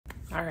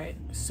All right,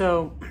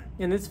 so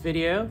in this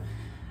video,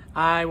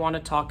 I want to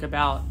talk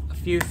about a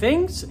few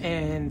things,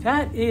 and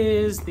that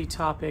is the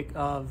topic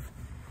of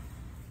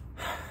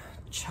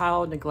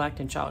child neglect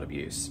and child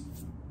abuse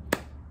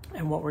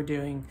and what we're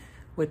doing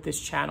with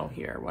this channel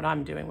here, what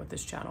I'm doing with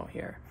this channel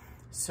here.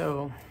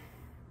 So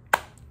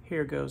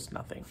here goes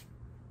nothing.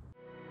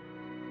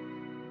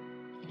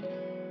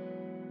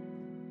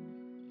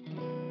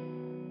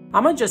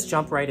 I'm gonna just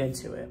jump right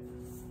into it.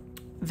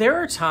 There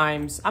are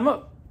times, I'm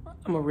a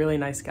really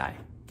nice guy,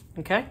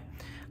 okay?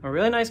 I'm a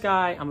really nice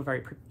guy. I'm a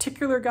very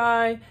particular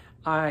guy.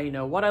 I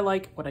know what I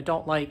like, what I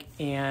don't like,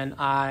 and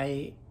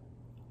I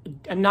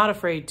am not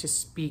afraid to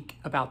speak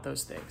about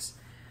those things.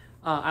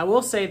 I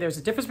will say there's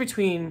a difference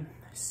between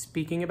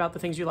speaking about the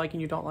things you like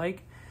and you don't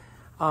like,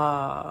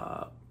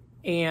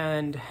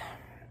 and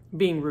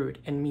being rude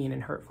and mean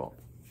and hurtful.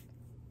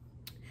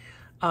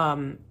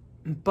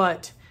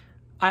 But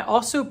I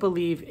also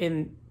believe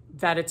in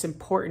that it's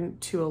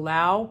important to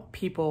allow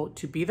people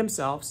to be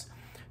themselves,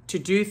 to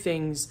do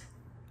things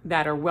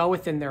that are well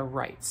within their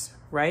rights,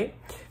 right?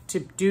 To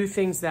do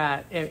things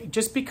that,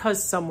 just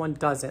because someone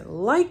doesn't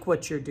like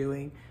what you're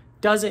doing,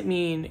 doesn't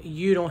mean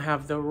you don't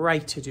have the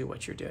right to do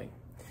what you're doing,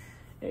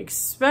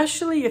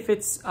 especially if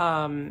it's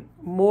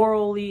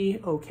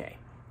morally okay.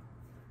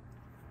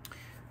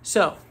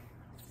 So,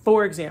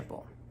 for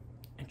example,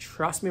 and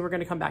trust me, we're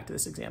gonna come back to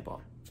this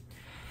example.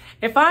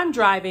 If I'm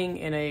driving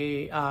in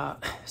a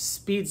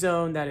speed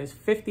zone that is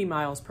 50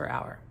 miles per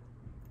hour,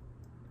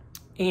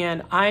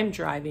 and I'm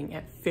driving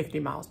at 50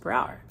 miles per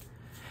hour,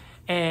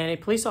 and a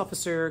police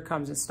officer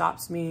comes and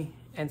stops me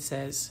and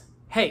says,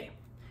 hey,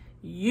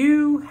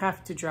 you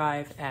have to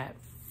drive at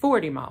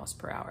 40 miles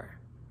per hour.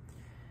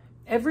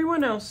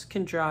 Everyone else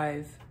can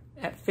drive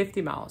at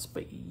 50 miles,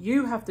 but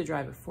you have to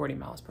drive at 40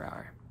 miles per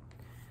hour.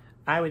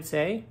 I would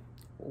say,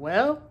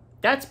 well,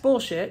 that's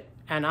bullshit,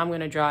 and I'm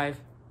gonna drive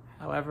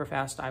however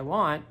fast I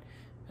want,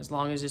 as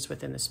long as it's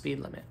within the speed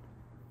limit.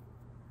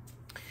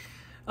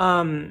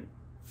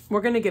 We're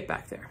gonna get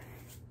back there.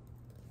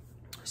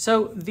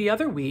 So the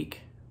other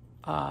week,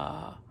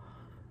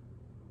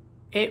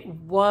 it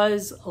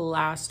was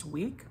last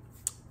week,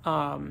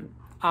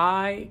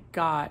 I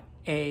got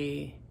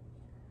a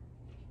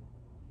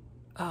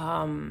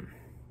phone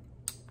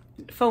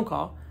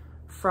call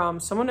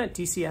from someone at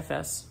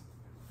DCFS.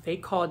 They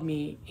called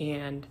me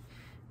and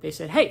they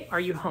said, hey, are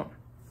you home?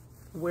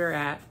 We're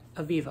at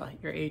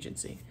Aviva, your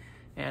agency.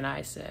 And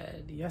I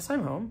said, yes,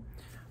 I'm home.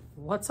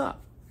 What's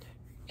up?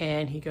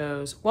 And he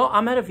goes, well,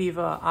 I'm at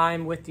Aviva.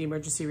 I'm with the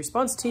emergency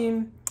response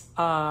team.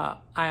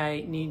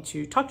 I need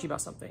to talk to you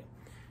about something.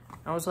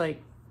 I was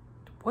like,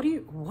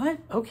 what?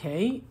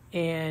 Okay.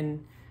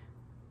 And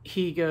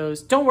he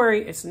goes, don't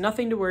worry. It's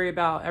nothing to worry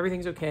about.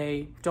 Everything's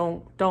okay.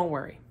 Don't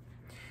worry.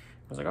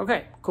 I was like,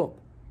 okay, cool.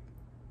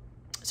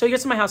 So he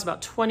gets to my house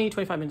about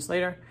 25 minutes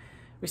later.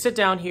 We sit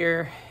down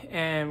here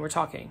and we're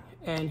talking.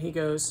 And he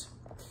goes,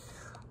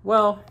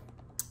 well,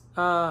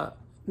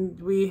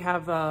 we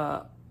have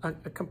a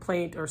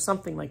complaint or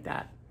something like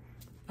that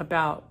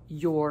about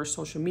your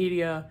social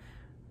media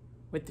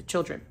with the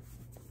children.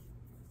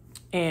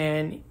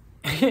 And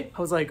I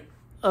was like,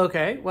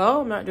 okay,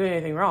 well, I'm not doing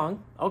anything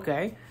wrong.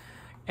 Okay.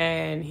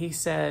 And he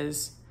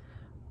says,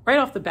 right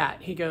off the bat,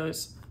 he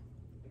goes,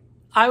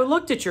 I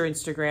looked at your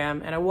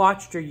Instagram and I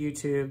watched your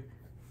YouTube.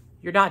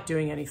 You're not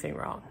doing anything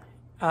wrong.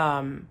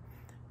 And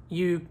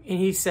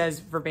he says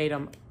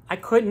verbatim, I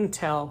couldn't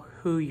tell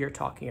who you're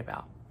talking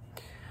about.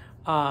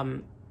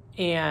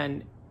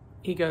 And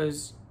he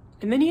goes,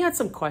 and then he had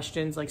some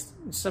questions, like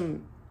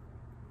some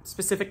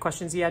specific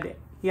questions he had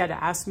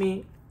to ask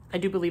me. I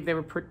do believe they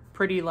were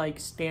pretty like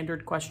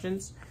standard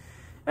questions,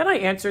 and I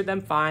answered them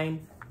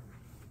fine.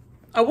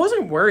 I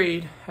wasn't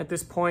worried at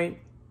this point.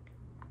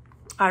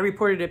 I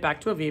reported it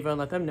back to Aviva and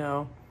let them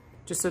know,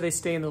 just so they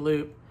stay in the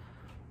loop.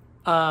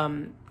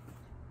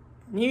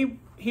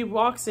 He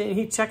walks in,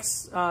 he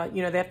checks, they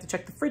have to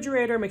check the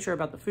refrigerator, make sure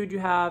about the food you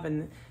have,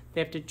 and they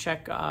have to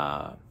check,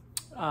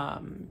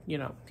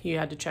 he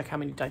had to check how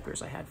many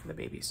diapers I had for the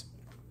babies.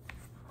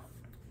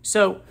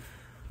 So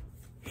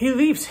he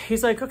leaves.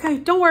 He's like, okay,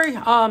 don't worry.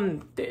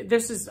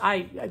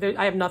 I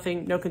have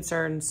nothing, no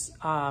concerns.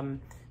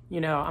 I'm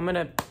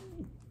gonna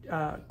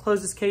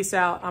close this case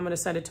out. I'm gonna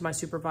send it to my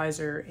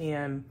supervisor,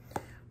 and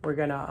we're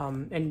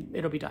gonna, and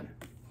it'll be done.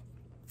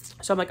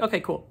 So I'm like, okay,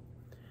 cool.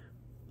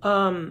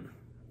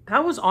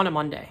 That was on a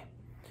Monday.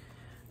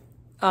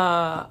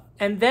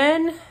 And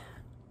then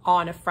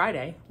on a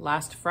Friday,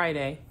 last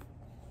Friday,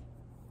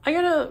 I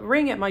got a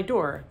ring at my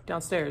door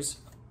downstairs.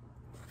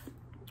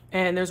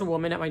 And there's a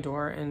woman at my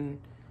door,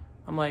 and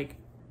I'm like,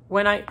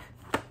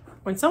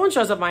 when someone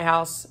shows up at my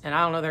house and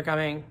I don't know they're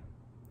coming,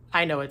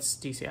 I know it's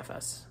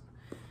DCFS.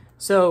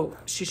 So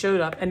she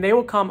showed up, and they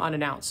will come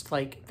unannounced.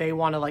 Like, they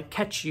want to like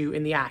catch you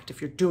in the act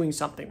if you're doing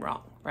something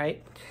wrong,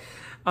 right?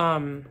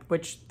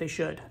 Which they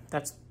should.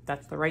 That's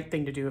the right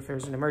thing to do if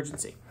there's an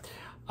emergency.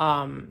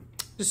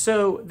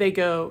 So they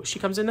go, she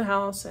comes in the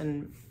house,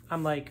 and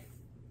I'm like,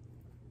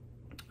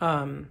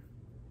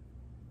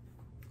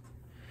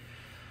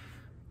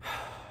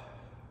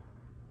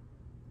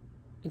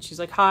 And she's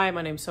like, hi,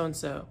 my name's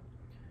so-and-so.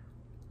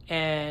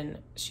 And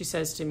she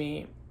says to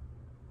me,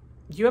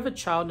 you have a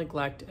child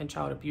neglect and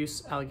child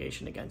abuse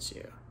allegation against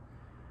you.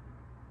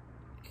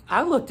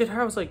 I looked at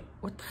her, I was like,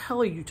 what the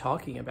hell are you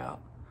talking about?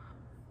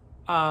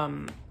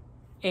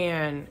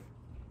 And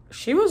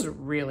she was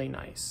really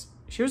nice.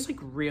 She was like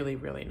really,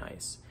 really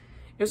nice.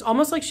 It was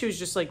almost like she was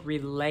just like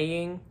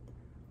relaying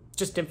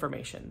just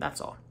information,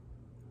 that's all.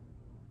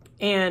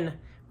 And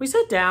we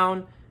sat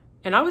down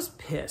and I was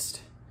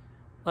pissed.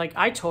 Like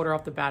I told her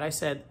off the bat, I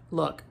said,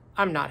 look,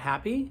 I'm not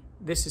happy.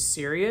 This is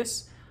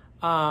serious.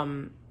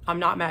 I'm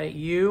not mad at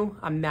you.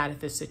 I'm mad at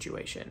this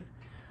situation.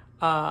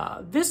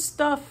 This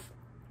stuff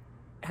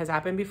has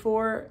happened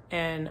before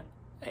and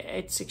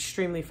it's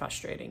extremely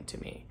frustrating to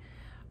me.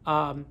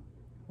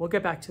 We'll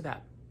get back to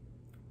that.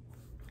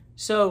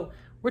 So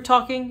we're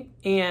talking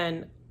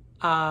and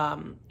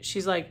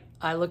she's like,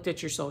 I looked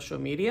at your social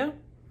media.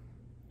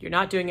 You're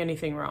not doing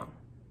anything wrong.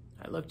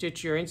 I looked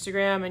at your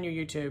Instagram and your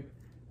YouTube.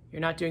 You're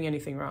not doing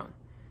anything wrong.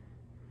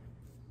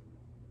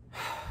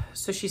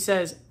 So she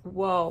says,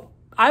 well,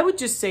 I would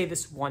just say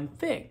this one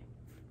thing.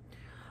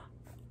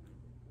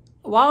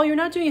 While you're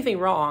not doing anything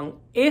wrong,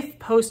 if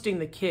posting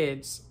the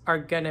kids are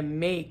gonna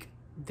make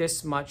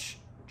this much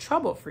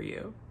trouble for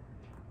you,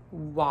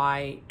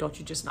 why don't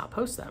you just not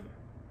post them?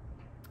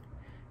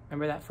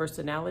 Remember that first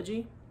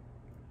analogy?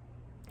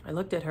 I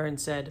looked at her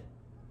and said,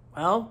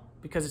 well,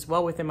 because it's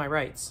well within my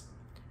rights.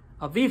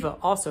 Aviva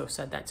also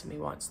said that to me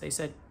once. They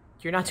said,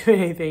 you're not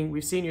doing anything.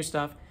 We've seen your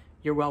stuff.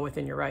 You're well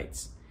within your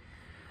rights.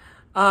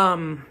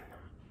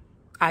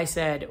 I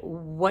said,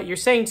 what you're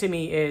saying to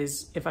me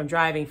is if I'm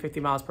driving 50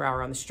 miles per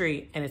hour on the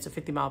street and it's a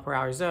 50 mile per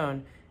hour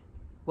zone,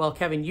 well,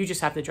 Kevin, you just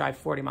have to drive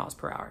 40 miles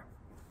per hour.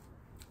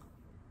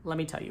 Let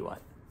me tell you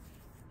what.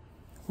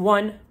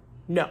 One,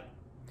 no.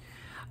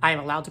 I am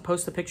allowed to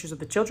post the pictures of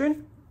the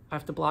children. I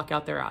have to block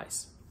out their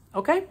eyes.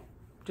 Okay?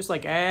 Just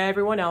like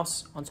everyone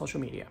else on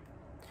social media.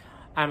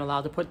 I'm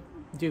allowed to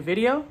do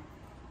video.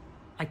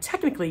 I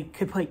technically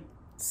could put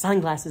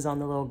sunglasses on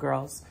the little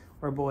girls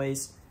or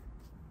boys,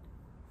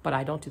 but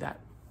I don't do that.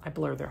 I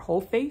blur their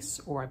whole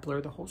face or I blur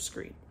the whole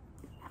screen.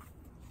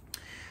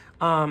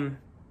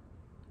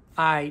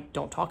 I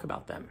don't talk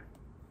about them,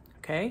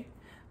 okay?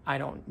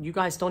 You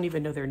guys don't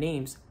even know their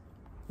names.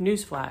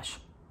 Newsflash,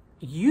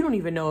 you don't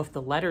even know if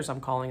the letters I'm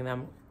calling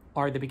them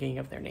are the beginning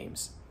of their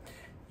names.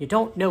 You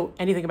don't know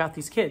anything about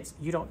these kids.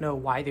 You don't know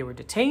why they were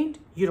detained.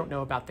 You don't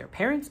know about their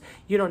parents.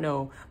 You don't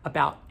know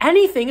about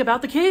anything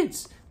about the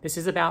kids. This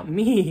is about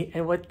me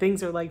and what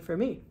things are like for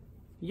me.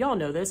 Y'all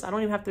know this. I don't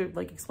even have to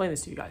like explain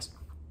this to you guys.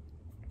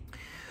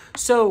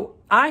 So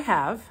I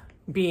have,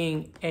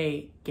 being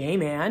a gay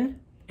man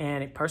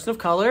and a person of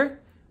color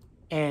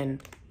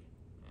and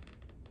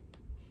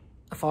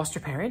a foster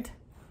parent,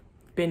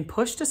 been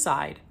pushed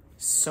aside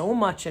so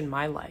much in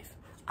my life.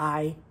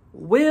 I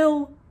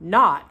will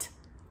not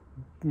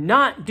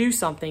do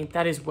something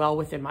that is well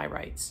within my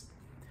rights.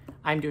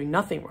 I'm doing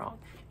nothing wrong.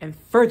 And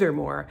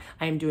furthermore,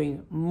 I am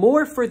doing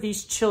more for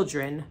these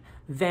children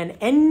than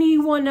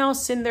anyone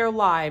else in their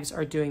lives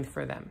are doing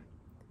for them.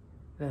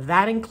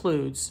 That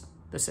includes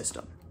the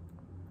system.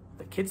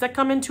 The kids that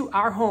come into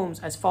our homes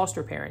as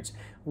foster parents,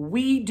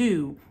 we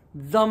do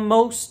the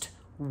most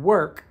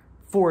work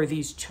for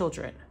these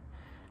children.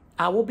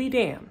 I will be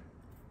damned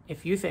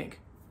if you think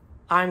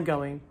I'm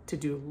going to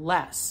do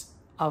less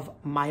of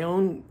my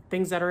own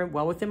things that are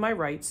well within my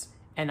rights,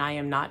 and I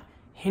am not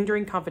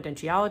hindering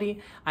confidentiality.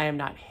 I am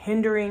not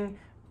hindering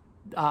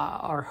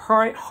or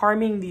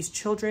harming these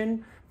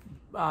children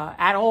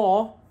at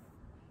all.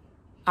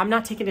 I'm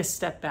not taking a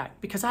step back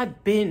because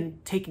I've been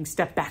taking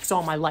step backs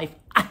all my life.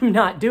 I'm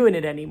not doing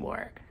it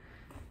anymore.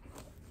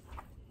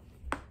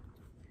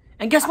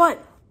 And guess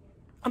what?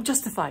 I'm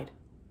justified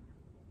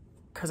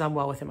because I'm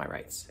well within my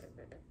rights.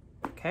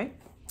 Okay?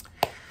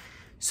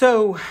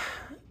 So,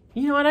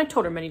 you know, and I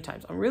told her many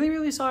times, I'm really,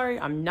 really sorry.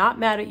 I'm not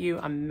mad at you.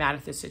 I'm mad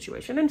at this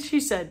situation. And she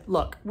said,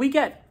 look, we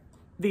get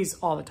these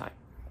all the time.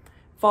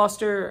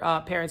 Foster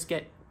parents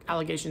get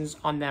allegations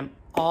on them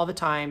all the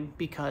time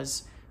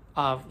because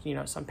of, you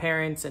know, some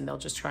parents, and they'll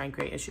just try and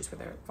create issues for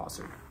their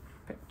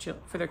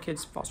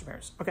kids' foster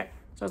parents. Okay.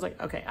 So I was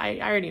like, okay, I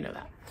already know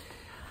that.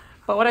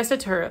 But what I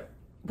said to her,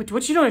 but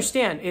what you don't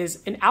understand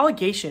is an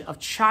allegation of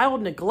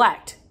child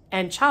neglect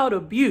and child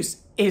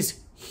abuse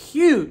is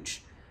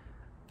huge.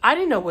 I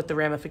didn't know what the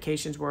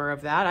ramifications were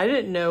of that. I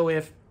didn't know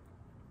if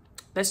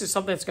this is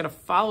something that's going to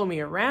follow me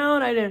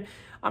around.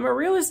 I'm a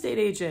real estate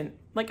agent.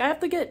 Like, I have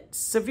to get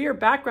severe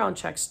background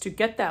checks to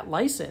get that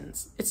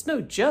license. It's no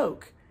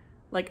joke.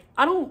 Like,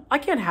 I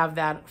can't have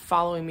that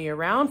following me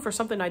around for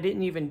something I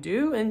didn't even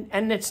do.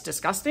 And it's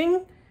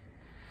disgusting.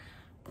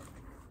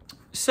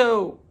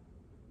 So,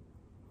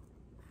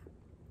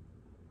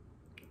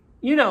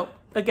 you know,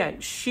 again,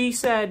 she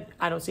said,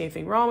 I don't see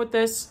anything wrong with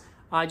this.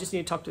 I just need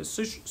to talk to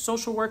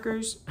social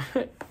workers.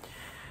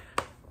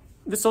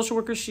 The social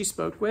workers she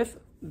spoke with,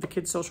 the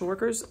kids' social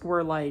workers,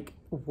 were like,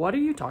 what are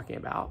you talking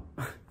about?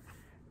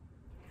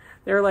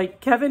 They're like,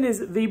 Kevin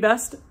is the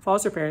best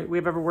foster parent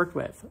we've ever worked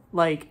with.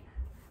 Like,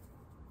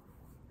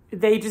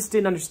 they just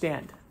didn't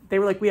understand. They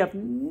were like, we have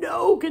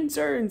no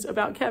concerns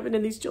about Kevin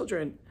and these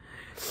children.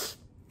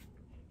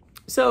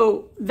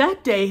 So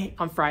that day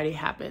on Friday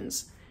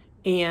happens,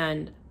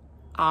 and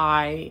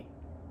I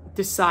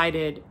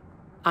decided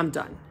I'm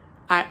done.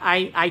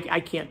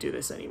 I can't do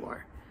this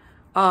anymore.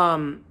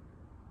 I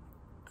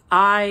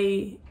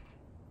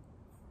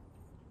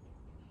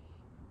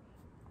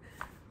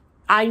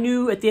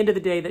knew at the end of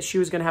the day that she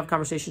was going to have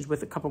conversations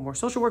with a couple more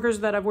social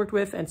workers that I've worked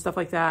with and stuff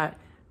like that.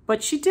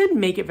 But she did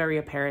make it very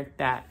apparent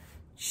that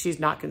she's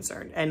not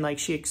concerned and like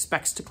she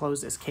expects to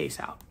close this case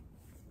out.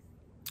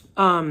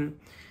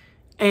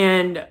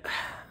 And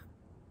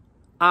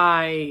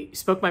I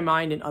spoke my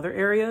mind in other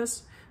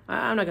areas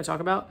I'm not going to talk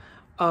about.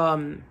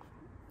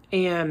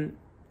 And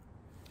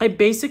I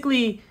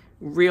basically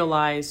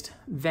realized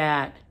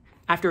that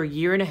after a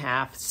year and a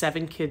half,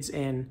 7 kids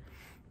in,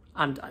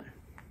 I'm done.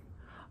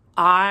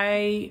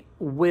 I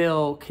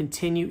will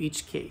continue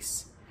each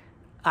case.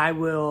 I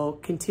will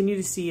continue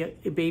to see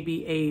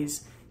baby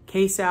A's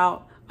case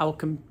out. I will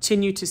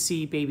continue to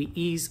see baby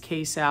E's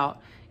case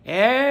out.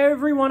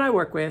 Everyone I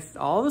work with,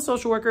 all the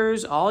social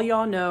workers, all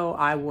y'all know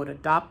I would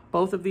adopt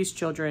both of these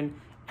children,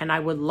 and I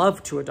would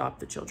love to adopt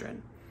the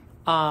children.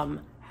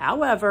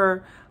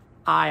 However,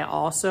 I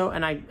also,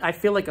 and I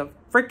feel like a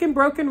freaking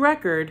broken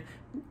record,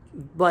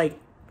 like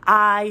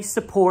I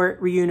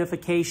support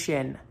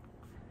reunification.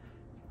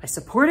 I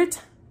support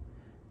it.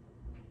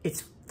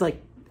 It's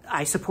like,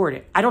 I support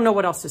it. I don't know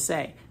what else to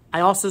say. I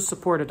also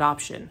support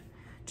adoption.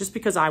 Just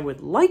because I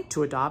would like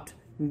to adopt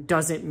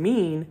doesn't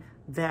mean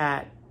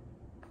that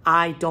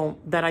I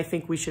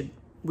think we should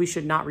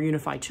not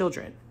reunify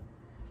children.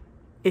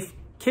 If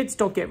kids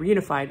don't get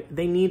reunified,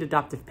 they need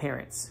adoptive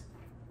parents.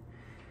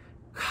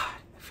 God,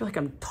 I feel like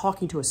I'm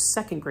talking to a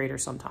second grader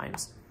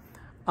sometimes.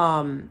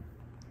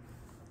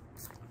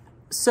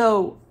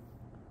 So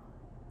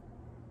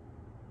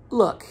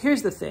look,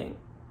 here's the thing.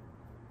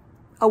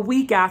 A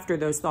week after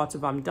those thoughts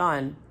of I'm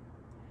done,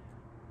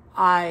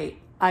 I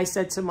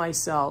said to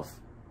myself,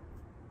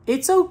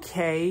 it's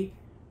okay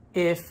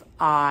if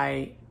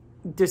I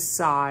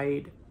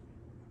decide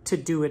to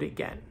do it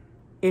again.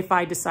 If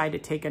I decide to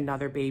take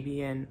another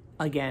baby in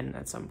again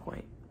at some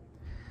point.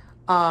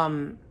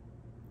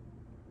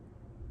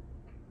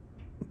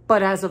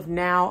 But as of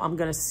now, I'm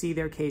going to see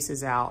their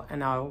cases out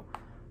and I'll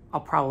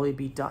probably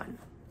be done.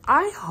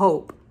 I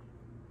hope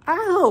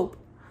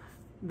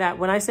that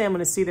when I say I'm going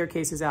to see their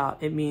cases out,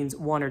 it means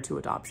 1 or 2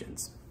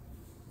 adoptions.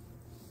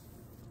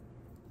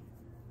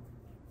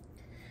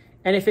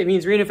 And if it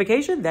means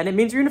reunification, then it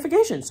means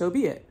reunification. So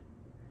be it.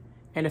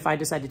 And if I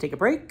decide to take a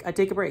break, I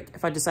take a break.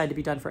 If I decide to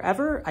be done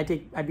forever,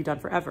 I'd be done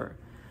forever.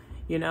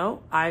 You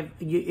know,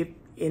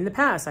 in the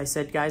past, I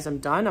said, guys, I'm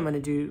done. I'm going to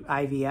do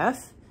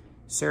IVF,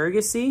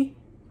 surrogacy.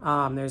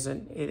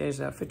 There's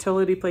a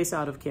fertility place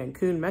out of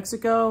Cancun,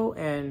 Mexico,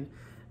 and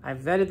I've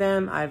vetted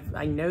them.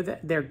 I know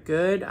that they're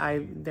good.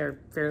 They're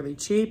fairly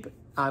cheap.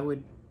 I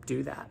would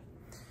do that.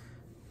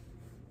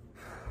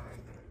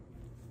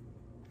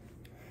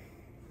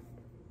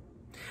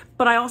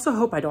 But I also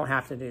hope I don't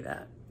have to do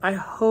that. I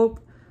hope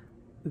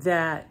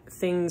that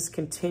things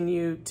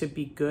continue to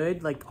be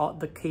good. Like all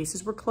the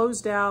cases were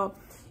closed out.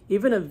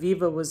 Even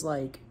Aviva was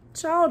like,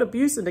 child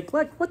abuse and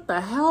neglect. What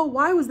the hell?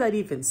 Why was that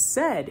even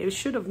said? It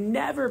should have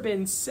never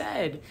been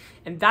said.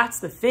 And that's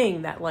the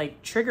thing that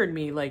like triggered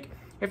me. Like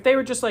if they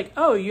were just like,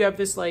 oh, you have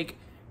this like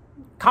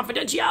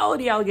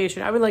confidentiality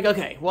allegation, I would be like,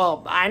 okay,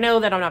 well, I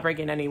know that I'm not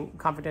breaking any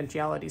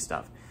confidentiality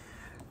stuff.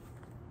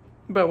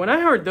 But when I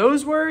heard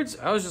those words,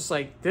 I was just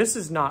like, this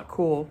is not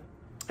cool.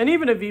 And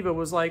even Aviva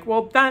was like,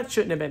 well, that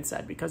shouldn't have been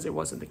said because it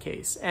wasn't the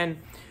case. And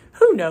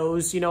who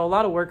knows, you know, a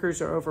lot of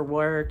workers are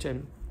overworked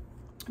and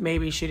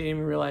maybe she didn't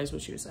even realize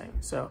what she was saying.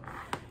 So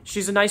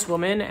she's a nice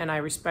woman and I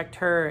respect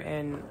her.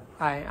 And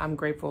I'm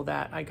grateful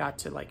that I got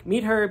to like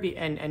meet her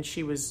and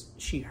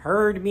she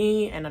heard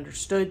me and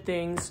understood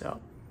things. So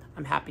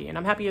I'm happy, and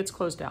I'm happy it's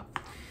closed out.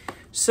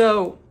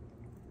 So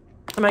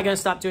am I going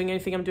to stop doing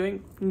anything I'm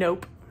doing?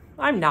 Nope.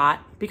 I'm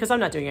not, because I'm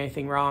not doing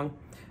anything wrong.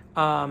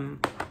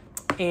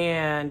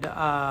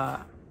 If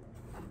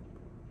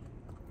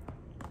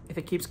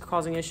it keeps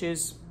causing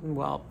issues,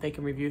 well, they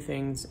can review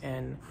things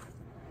and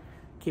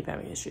keep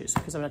having issues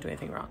because I'm not doing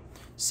anything wrong.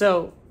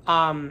 So,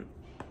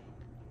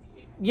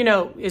 you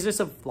know, is this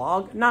a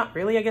vlog? Not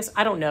really, I guess.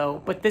 I don't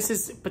know. But this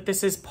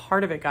is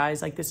part of it,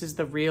 guys. Like, this is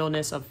the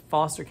realness of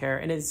foster care.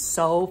 And it's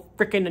so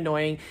freaking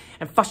annoying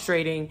and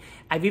frustrating.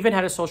 I've even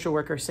had a social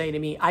worker say to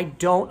me, I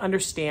don't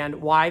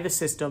understand why the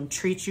system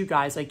treats you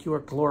guys like you are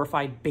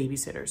glorified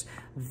babysitters.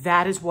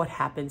 That is what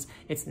happens.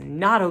 It's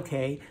not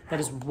okay. That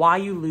is why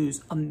you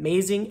lose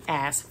amazing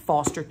ass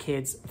foster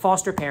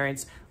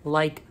parents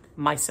like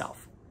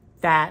myself.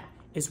 That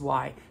is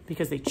why.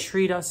 Because they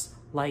treat us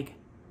like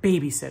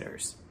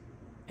babysitters.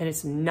 And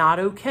it's not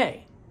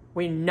okay.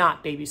 We're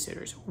not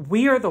babysitters.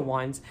 We are the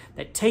ones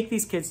that take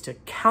these kids to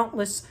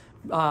countless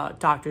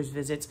doctor's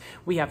visits.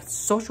 We have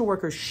social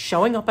workers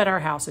showing up at our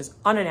houses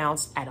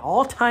unannounced at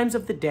all times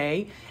of the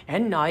day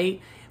and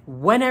night,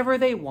 whenever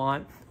they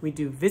want. We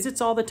do visits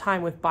all the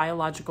time with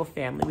biological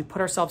family. We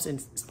put ourselves in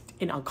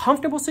in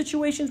uncomfortable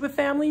situations with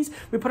families.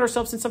 We put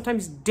ourselves in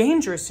sometimes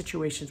dangerous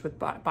situations with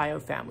bio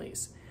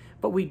families.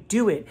 But we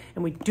do it,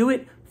 and we do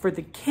it for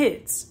the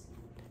kids.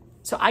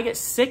 So I get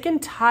sick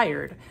and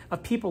tired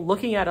of people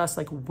looking at us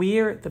like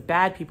we're the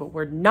bad people.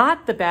 We're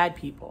not the bad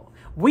people.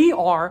 We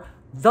are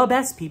the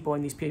best people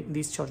in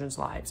these children's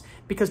lives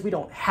because we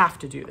don't have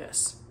to do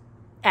this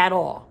at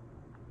all.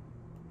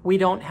 We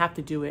don't have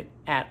to do it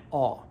at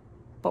all.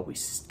 But we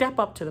step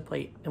up to the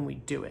plate and we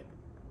do it.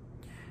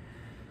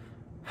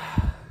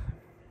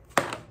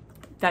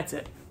 That's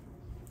it.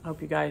 I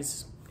hope you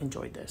guys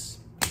enjoyed this.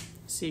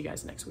 See you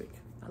guys next week.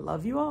 I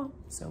love you all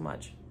so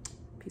much.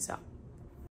 Peace out.